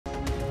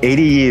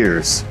80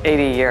 years.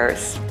 80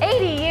 years.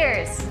 80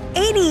 years.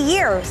 80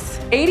 years.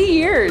 80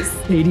 years.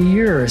 80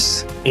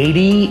 years.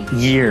 80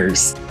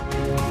 years.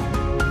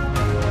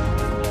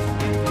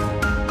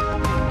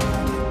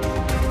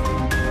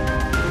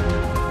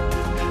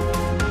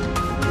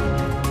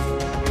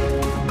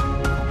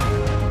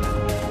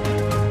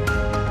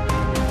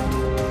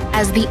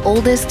 As the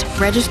oldest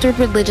registered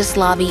religious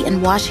lobby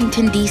in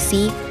Washington,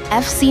 D.C.,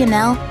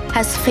 FCNL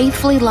has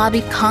faithfully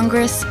lobbied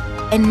Congress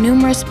and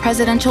numerous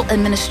presidential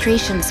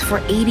administrations for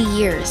 80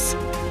 years.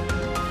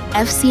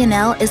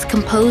 FCNL is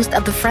composed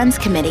of the Friends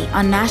Committee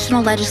on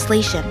National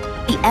Legislation,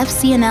 the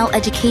FCNL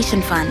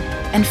Education Fund,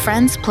 and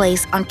Friends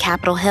Place on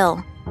Capitol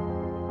Hill.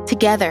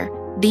 Together,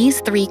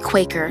 these three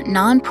Quaker,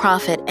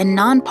 nonprofit, and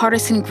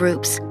nonpartisan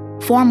groups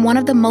form one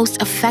of the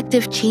most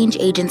effective change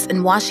agents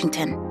in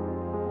Washington,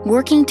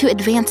 working to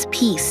advance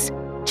peace,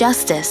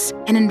 justice,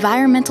 and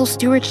environmental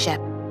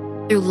stewardship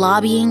through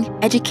lobbying,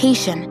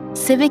 education,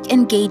 civic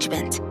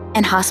engagement,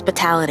 and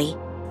hospitality.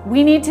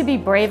 We need to be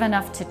brave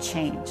enough to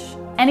change.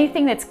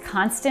 Anything that's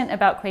constant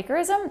about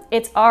Quakerism,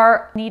 it's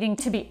our needing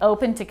to be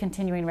open to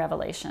continuing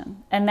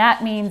revelation. And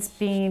that means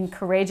being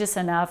courageous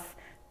enough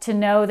to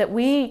know that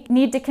we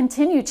need to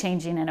continue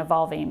changing and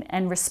evolving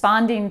and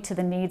responding to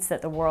the needs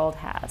that the world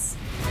has.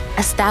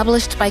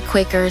 Established by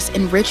Quakers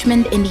in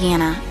Richmond,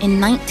 Indiana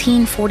in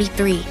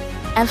 1943,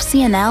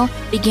 FCNL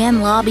began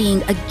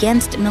lobbying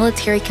against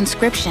military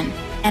conscription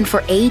and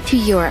for aid to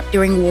Europe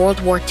during World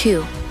War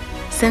II.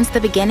 Since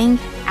the beginning,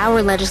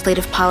 our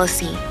legislative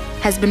policy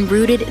has been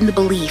rooted in the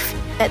belief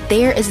that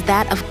there is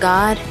that of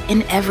God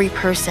in every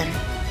person.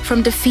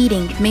 From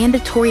defeating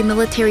mandatory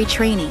military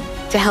training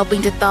to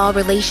helping to thaw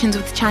relations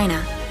with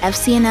China,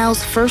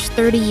 FCNL's first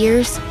 30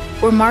 years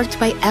were marked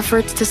by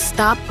efforts to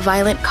stop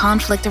violent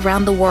conflict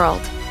around the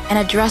world and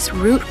address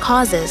root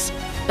causes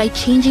by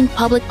changing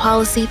public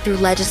policy through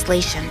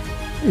legislation.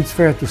 It's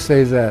fair to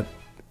say that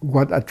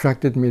what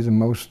attracted me the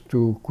most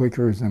to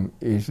Quakerism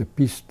is a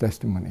peace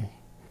testimony.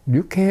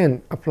 You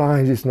can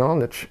apply this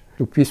knowledge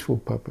to peaceful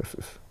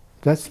purposes.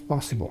 That's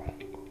possible.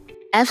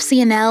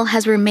 FCNL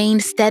has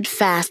remained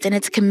steadfast in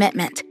its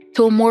commitment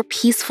to a more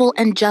peaceful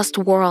and just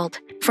world,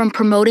 from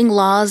promoting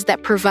laws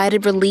that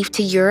provided relief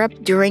to Europe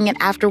during and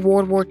after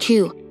World War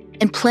II,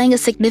 and playing a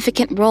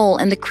significant role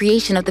in the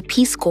creation of the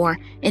Peace Corps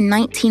in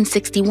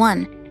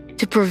 1961,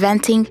 to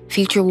preventing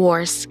future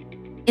wars.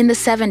 In the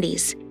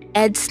 70s,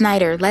 Ed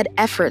Snyder led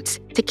efforts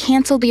to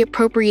cancel the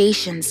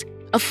appropriations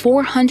of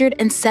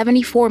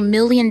 $474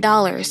 million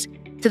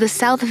to the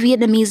South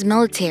Vietnamese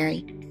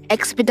military,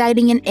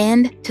 expediting an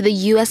end to the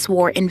U.S.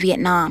 war in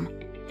Vietnam.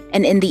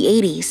 And in the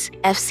 80s,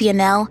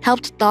 FCNL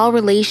helped thaw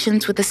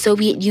relations with the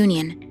Soviet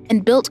Union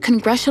and built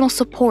congressional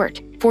support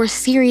for a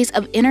series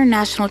of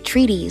international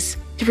treaties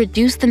to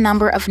reduce the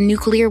number of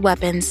nuclear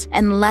weapons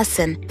and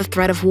lessen the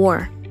threat of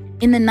war.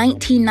 In the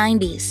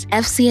 1990s,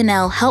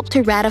 FCNL helped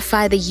to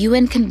ratify the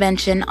UN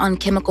Convention on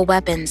Chemical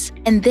Weapons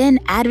and then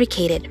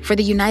advocated for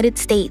the United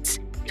States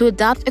to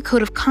adopt a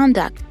code of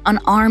conduct on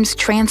arms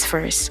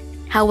transfers.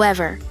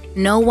 However,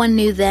 no one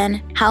knew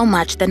then how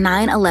much the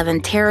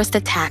 9/11 terrorist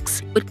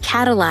attacks would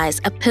catalyze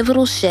a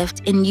pivotal shift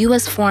in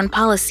U.S. foreign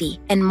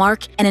policy and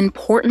mark an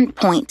important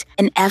point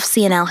in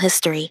FCNL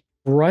history.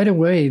 Right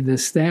away, the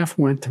staff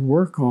went to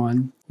work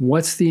on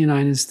what's the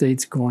United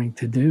States going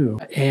to do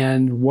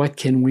and what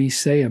can we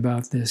say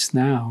about this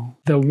now.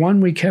 The one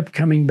we kept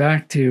coming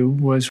back to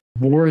was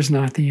war is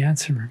not the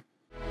answer.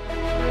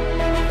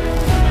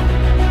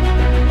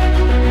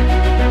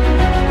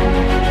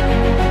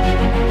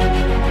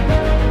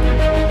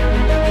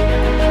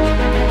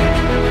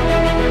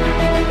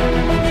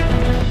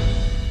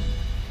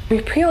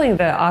 Repealing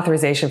the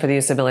authorization for the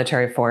use of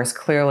military force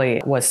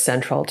clearly was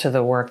central to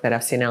the work that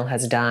FCNL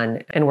has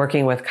done, and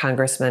working with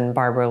Congressman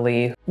Barbara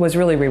Lee was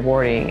really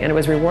rewarding. And it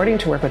was rewarding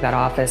to work with that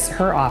office,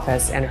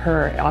 and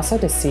her also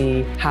to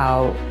see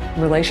how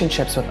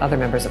relationships with other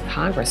members of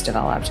Congress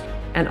developed,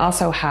 and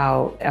also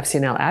how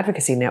FCNL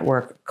Advocacy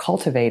Network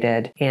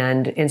cultivated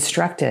and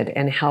instructed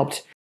and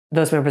helped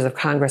those members of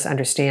Congress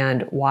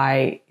understand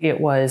why it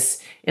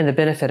was in the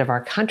benefit of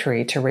our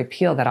country to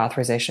repeal that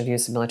authorization of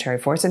use of military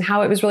force, and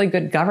how it was really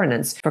good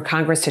governance for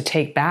Congress to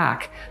take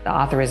back the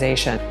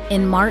authorization.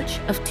 In March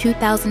of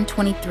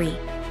 2023,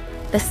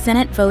 the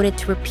Senate voted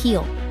to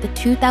repeal the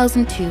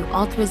 2002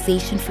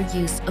 authorization for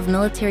use of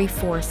military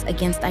force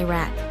against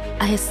Iraq,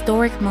 a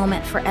historic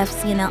moment for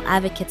FCNL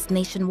advocates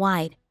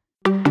nationwide.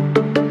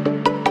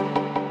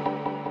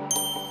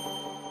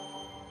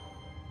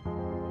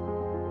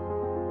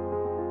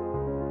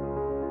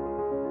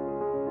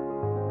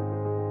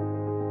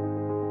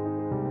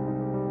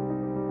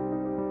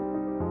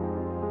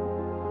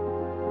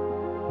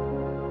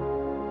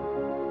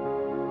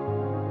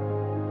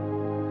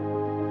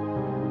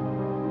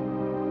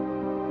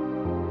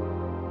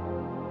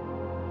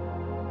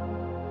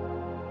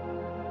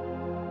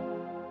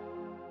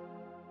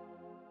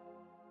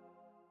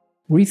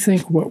 We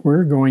think what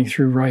we're going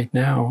through right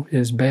now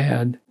is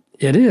bad.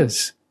 It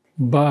is,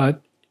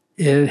 but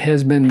It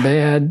has been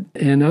bad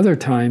in other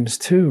times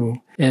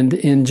too. And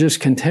in just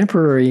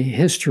contemporary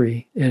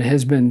history, it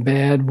has been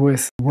bad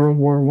with World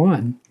War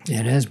I.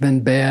 It has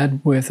been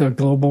bad with a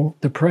global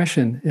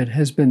depression. It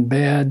has been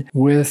bad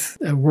with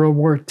World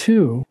War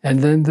II, and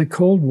then the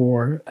Cold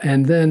War,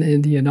 and then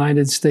in the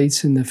United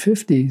States in the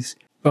 50s.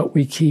 But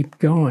we keep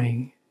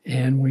going,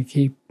 and we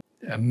keep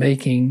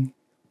making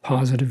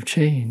positive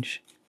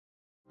change.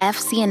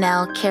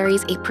 FCNL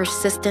carries a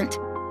persistent,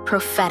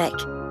 prophetic,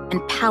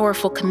 and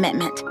powerful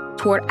commitment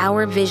toward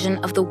our vision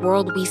of the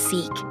world we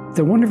seek.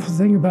 The wonderful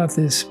thing about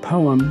this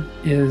poem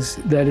is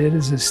that it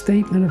is a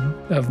statement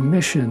of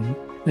mission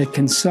that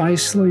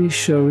concisely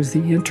shows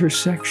the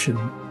intersection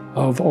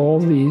of all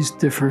these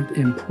different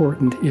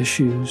important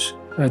issues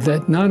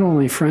that not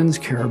only friends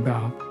care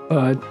about,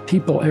 but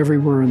people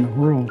everywhere in the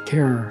world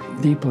care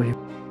deeply.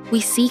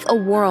 We seek a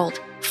world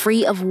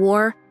free of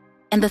war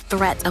and the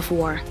threat of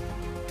war.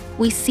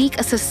 We seek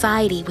a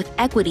society with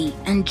equity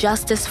and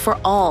justice for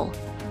all.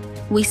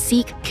 We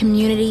seek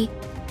community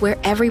where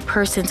every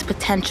person's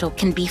potential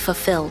can be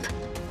fulfilled.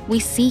 We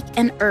seek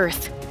an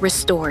earth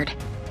restored.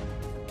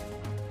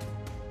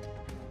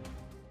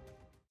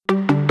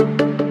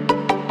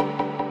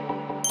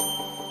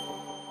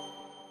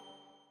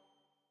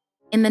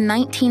 In the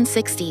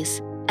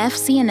 1960s,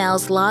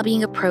 FCNL's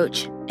lobbying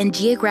approach and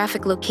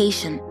geographic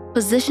location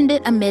positioned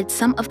it amid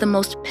some of the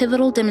most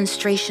pivotal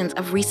demonstrations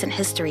of recent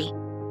history.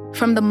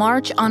 From the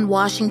March on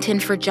Washington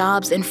for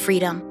Jobs and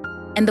Freedom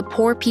and the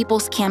Poor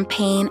People's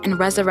Campaign in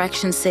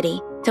Resurrection City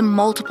to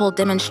multiple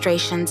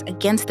demonstrations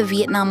against the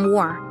Vietnam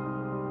War,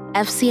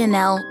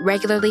 FCNL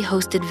regularly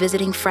hosted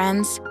visiting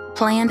friends,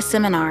 planned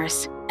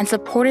seminars, and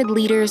supported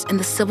leaders in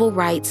the civil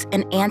rights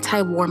and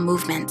anti-war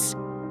movements.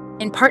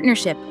 In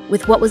partnership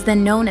with what was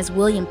then known as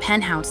William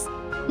Penn House,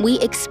 we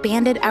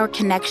expanded our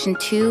connection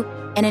to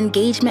and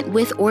engagement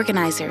with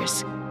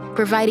organizers,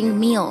 providing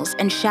meals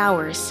and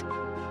showers,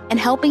 and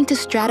helping to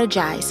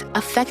strategize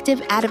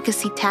effective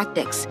advocacy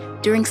tactics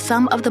during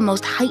some of the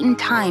most heightened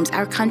times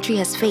our country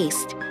has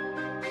faced.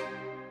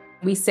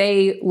 We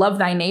say, love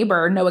thy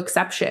neighbor, no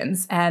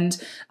exceptions. And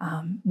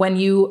when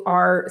you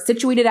are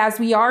situated as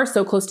we are,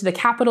 so close to the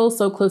Capitol,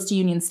 so close to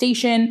Union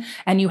Station,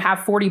 and you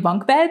have 40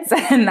 bunk beds,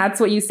 and that's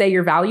what you say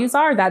your values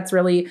are, that's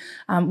really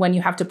when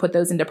you have to put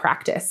those into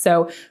practice.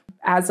 So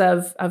as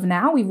of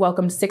now, we've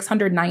welcomed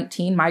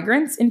 619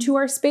 migrants into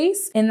our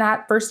space in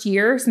that first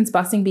year since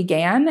busing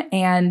began.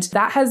 And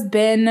that has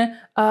been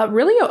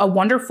really a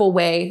wonderful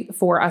way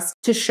for us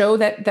to show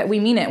that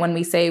we mean it when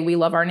we say we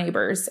love our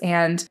neighbors.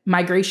 And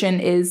migration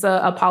is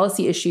a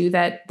policy issue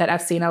that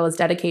FCNL is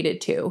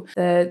dedicated to.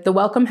 The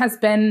welcome has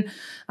been,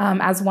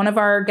 as one of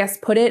our guests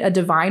put it, a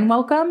divine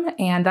welcome.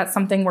 And that's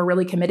something we're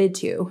really committed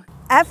to.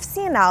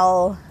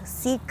 FCNL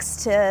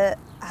seeks to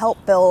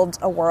help build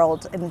a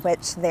world in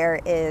which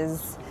there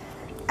is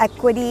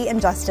equity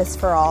and justice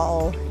for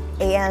all,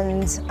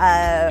 and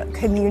a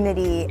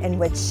community in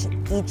which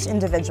each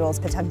individual's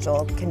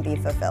potential can be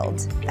fulfilled.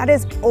 That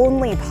is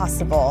only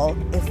possible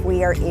if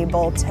we are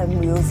able to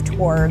move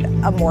toward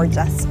a more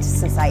just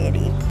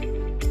society.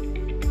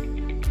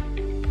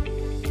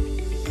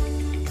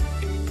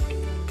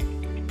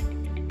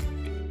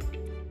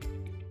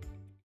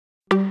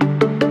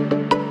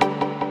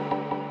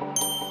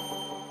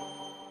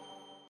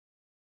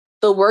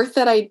 The work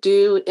that I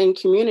do in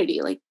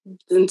community, like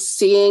in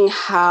seeing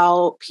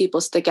how people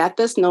stick at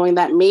this, knowing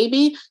that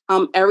maybe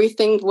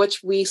everything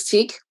which we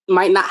seek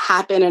might not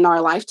happen in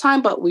our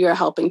lifetime, but we are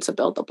helping to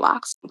build the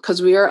blocks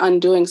because we are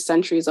undoing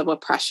centuries of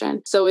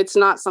oppression. So it's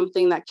not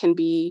something that can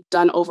be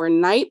done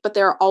overnight, but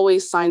there are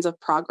always signs of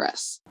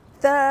progress.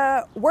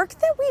 The work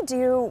that we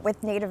do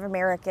with Native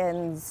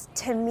Americans,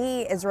 to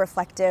me, is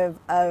reflective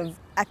of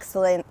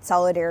excellent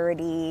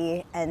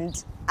solidarity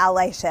and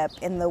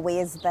allyship in the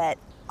ways that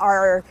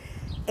our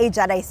A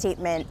Jedi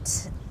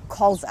statement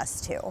calls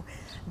us to,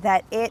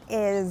 that it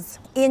is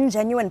in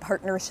genuine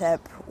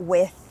partnership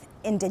with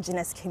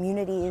Indigenous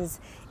communities.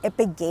 It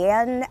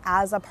began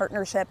as a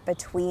partnership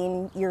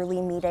between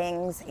yearly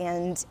meetings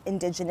and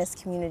Indigenous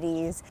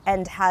communities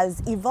and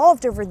has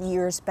evolved over the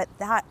years, but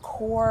that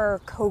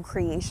core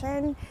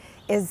co-creation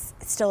is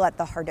still at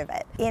the heart of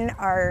it. In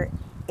our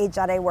A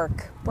Jedi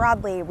work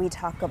broadly, we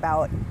talk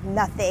about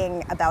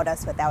nothing about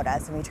us without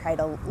us, and we try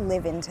to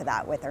live into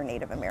that with our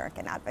Native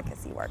American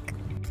advocacy work.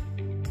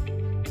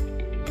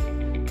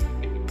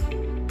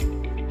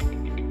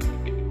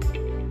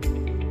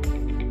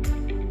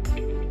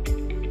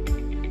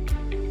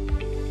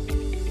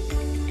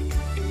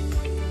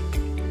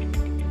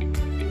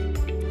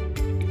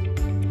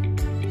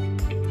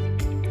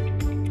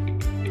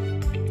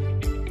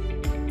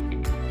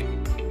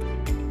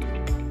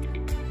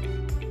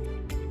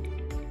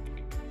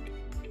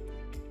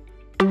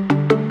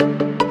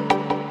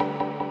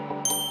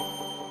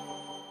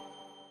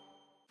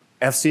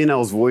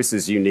 FCNL's voice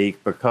is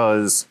unique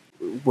because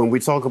when we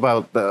talk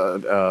about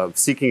the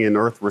seeking an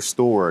earth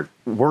restored,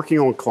 working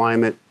on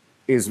climate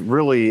is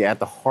really at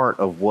the heart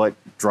of what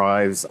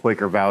drives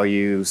Quaker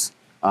values.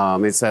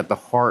 It's at the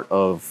heart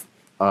of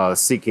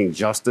seeking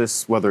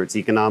justice, whether it's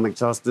economic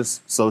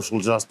justice, social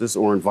justice,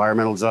 or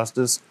environmental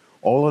justice.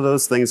 All of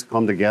those things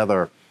come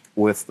together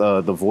with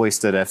the voice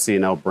that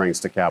FCNL brings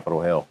to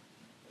Capitol Hill.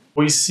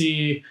 We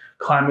see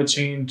climate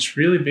change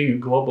really being a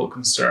global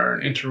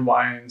concern,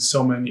 intertwined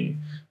so many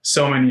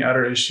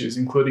other issues,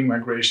 including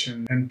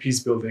migration and peace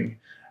building.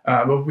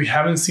 But we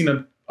haven't seen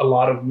a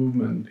lot of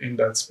movement in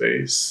that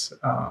space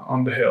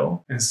on the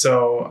Hill. And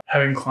so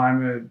having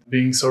climate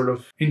being sort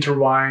of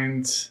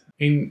intertwined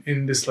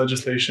in this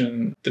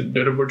legislation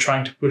that we're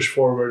trying to push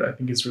forward, I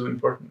think is really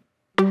important.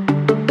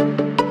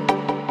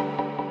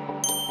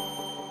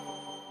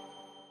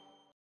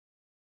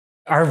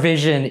 Our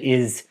vision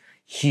is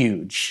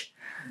huge,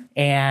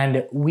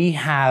 and we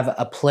have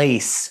a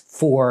place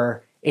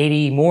for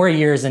 80 more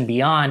years and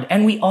beyond.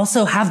 And we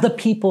also have the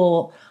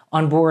people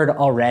on board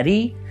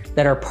already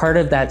that are part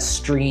of that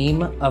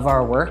stream of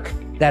our work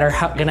that are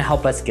going to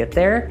help us get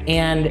there.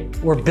 And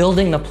we're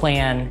building the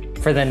plan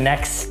for the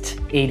next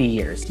 80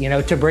 years,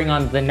 to bring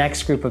on the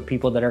next group of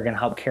people that are going to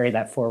help carry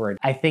that forward.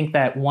 I think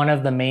that one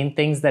of the main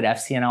things that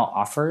FCNL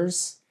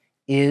offers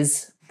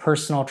is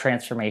personal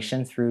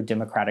transformation through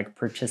democratic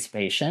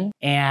participation.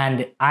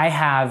 And I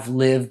have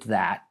lived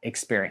that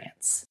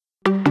experience.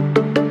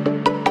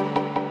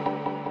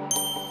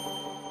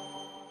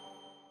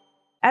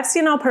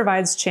 FCNL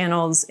provides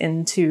channels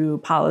into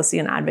policy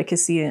and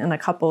advocacy in a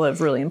couple of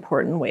really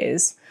important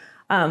ways.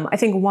 I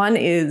think one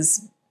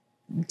is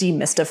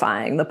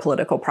demystifying the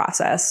political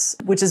process,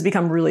 which has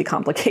become really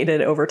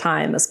complicated over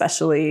time,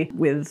 especially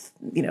with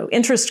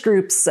interest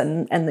groups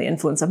and the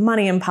influence of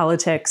money in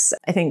politics.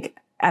 I think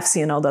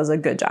FCNL does a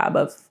good job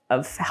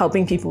of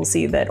helping people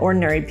see that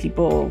ordinary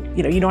people,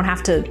 you don't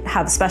have to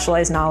have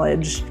specialized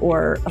knowledge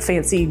or a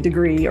fancy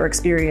degree or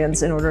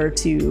experience in order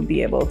to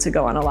be able to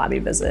go on a lobby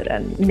visit,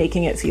 and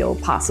making it feel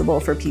possible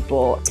for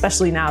people,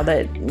 especially now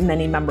that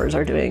many members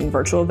are doing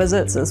virtual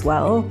visits as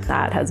well.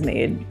 That has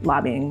made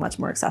lobbying much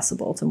more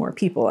accessible to more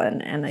people.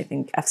 And I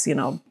think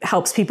FCNL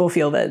helps people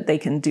feel that they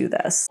can do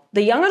this.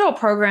 The young adult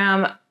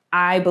program,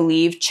 I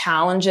believe,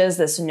 challenges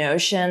this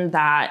notion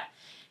that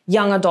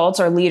young adults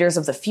are leaders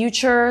of the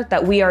future,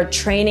 that we are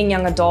training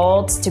young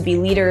adults to be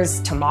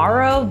leaders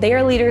tomorrow. They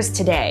are leaders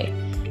today.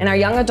 And our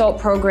young adult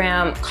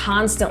program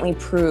constantly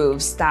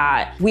proves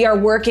that we are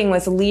working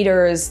with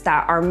leaders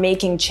that are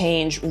making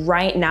change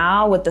right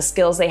now with the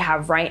skills they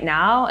have right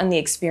now and the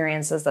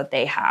experiences that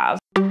they have.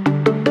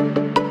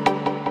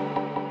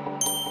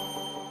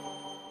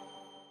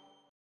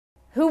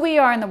 Who we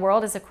are in the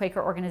world as a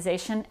Quaker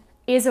organization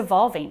is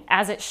evolving,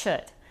 as it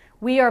should.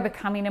 We are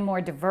becoming a more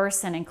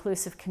diverse and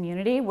inclusive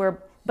community. We're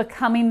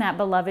becoming that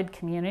beloved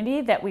community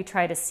that we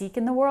try to seek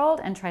in the world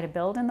and try to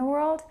build in the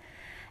world.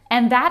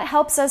 And that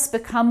helps us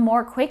become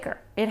more Quaker.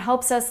 It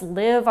helps us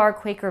live our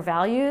Quaker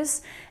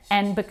values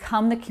and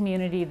become the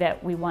community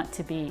that we want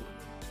to be.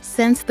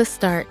 Since the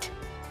start,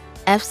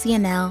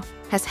 FCNL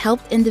has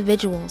helped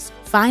individuals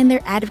find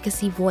their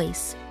advocacy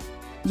voice.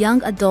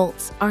 Young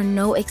adults are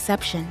no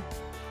exception.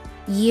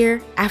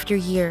 Year after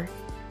year,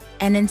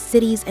 and in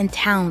cities and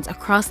towns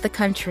across the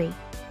country,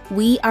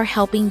 we are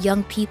helping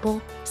young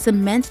people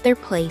cement their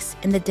place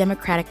in the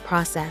democratic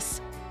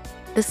process.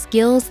 The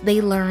skills they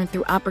learn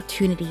through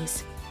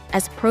opportunities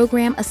as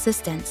program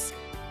assistants,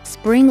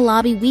 spring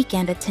lobby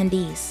weekend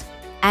attendees,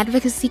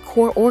 advocacy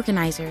corps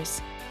organizers,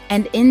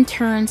 and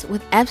interns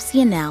with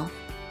FCNL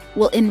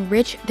will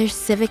enrich their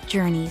civic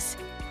journeys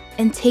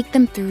and take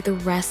them through the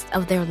rest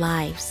of their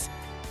lives.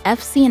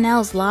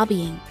 FCNL's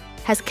lobbying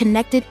has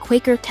connected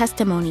Quaker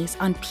testimonies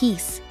on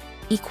peace,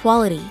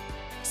 equality,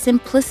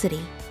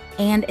 simplicity,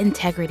 and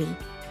integrity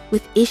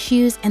with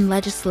issues and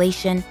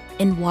legislation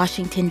in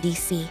Washington,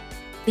 D.C.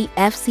 The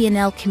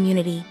FCNL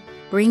community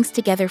brings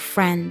together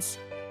friends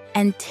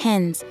and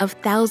tens of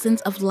thousands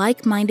of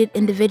like-minded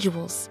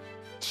individuals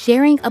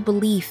sharing a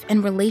belief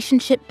in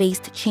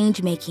relationship-based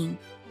change-making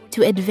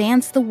to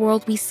advance the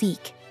world we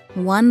seek,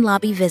 one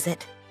lobby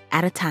visit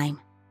at a time.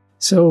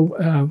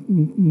 So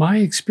my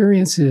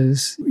experience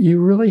is you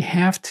really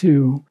have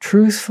to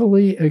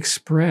truthfully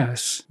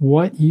express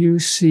what you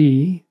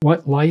see,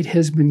 what light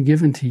has been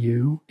given to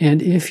you.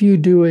 And if you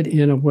do it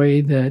in a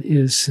way that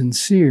is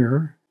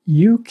sincere,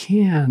 you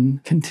can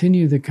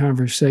continue the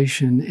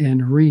conversation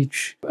and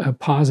reach a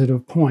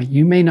positive point.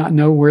 You may not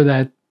know where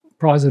that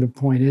positive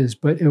point is,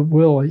 but it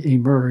will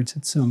emerge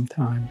at some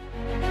time.